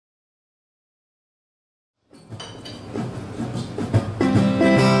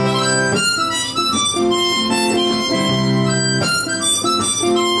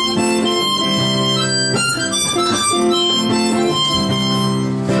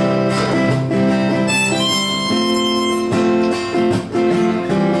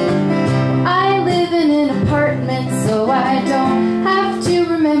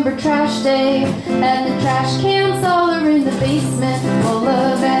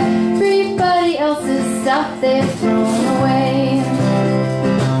they've thrown away.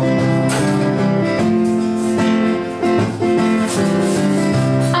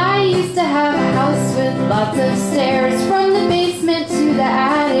 I used to have a house with lots of stairs from the basement to the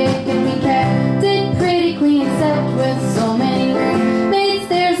attic, and we kept it pretty clean except with so many roommates.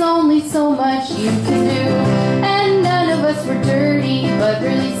 There's only so much you can do, and none of us were dirty, but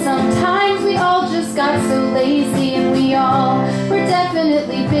really sometimes we all just got so lazy, and we all were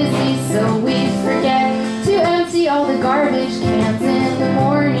definitely busy, so we'd forget to empty all the garbage cans in the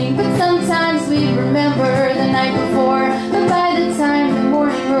morning. But sometimes we'd remember the night before, but by the time the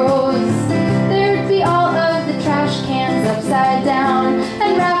morning rose, there'd be all of the trash cans upside down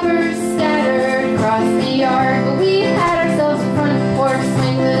and wrappers scattered across the yard. But we had ourselves a front porch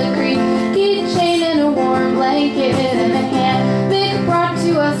swing with a creaky chain and a warm blanket and a hammock brought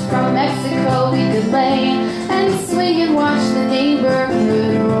to us from Mexico. We could lay and swing and watch the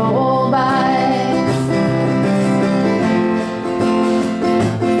neighborhood roll by.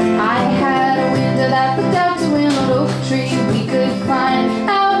 I had a window that looked out to an old oak tree. We could climb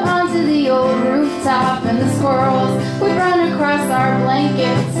out onto the old rooftop, and the squirrels would run across our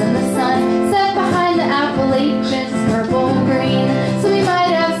blankets, and the sun set behind the Appalachians purple-green. So we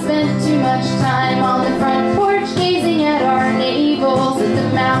might have spent too much time on the front porch gazing at our navels, at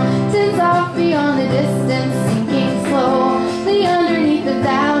the mountains off beyond the distance sinking slowly underneath the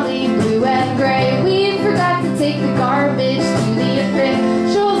valley, blue and gray. We forgot to take the garbage to the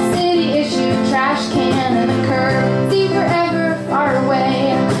official city-issued trash can, and the curb seemed forever far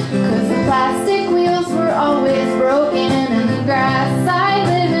away, 'cause the plastic wheels were always broken, and the grass. I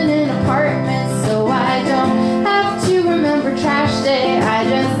live in an apartment, so I don't have to remember trash day. I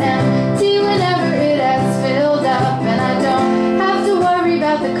just empty whenever it has filled up, and I don't have to worry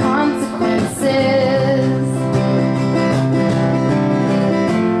about the consequences.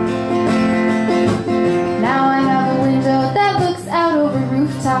 Now I have a window that looks out over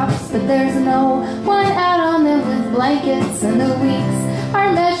rooftops, but there's no one out on them with blankets, and the weeks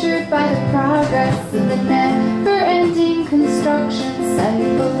are measured by the progress of the never-ending construction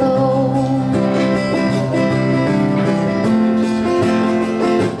site below.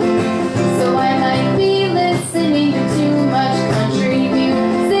 So I might be listening to too much country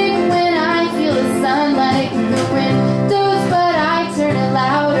music when I feel the sunlight in the windows, but I turn it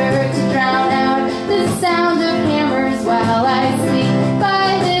louder to drown out the sound of hammers while I sleep.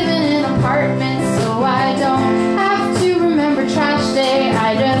 I live in an apartment, so I don't have to remember trash day.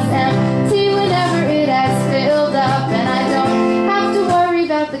 I just empty whenever it has filled up, and I don't have to worry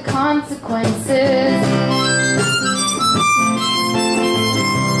about the consequences.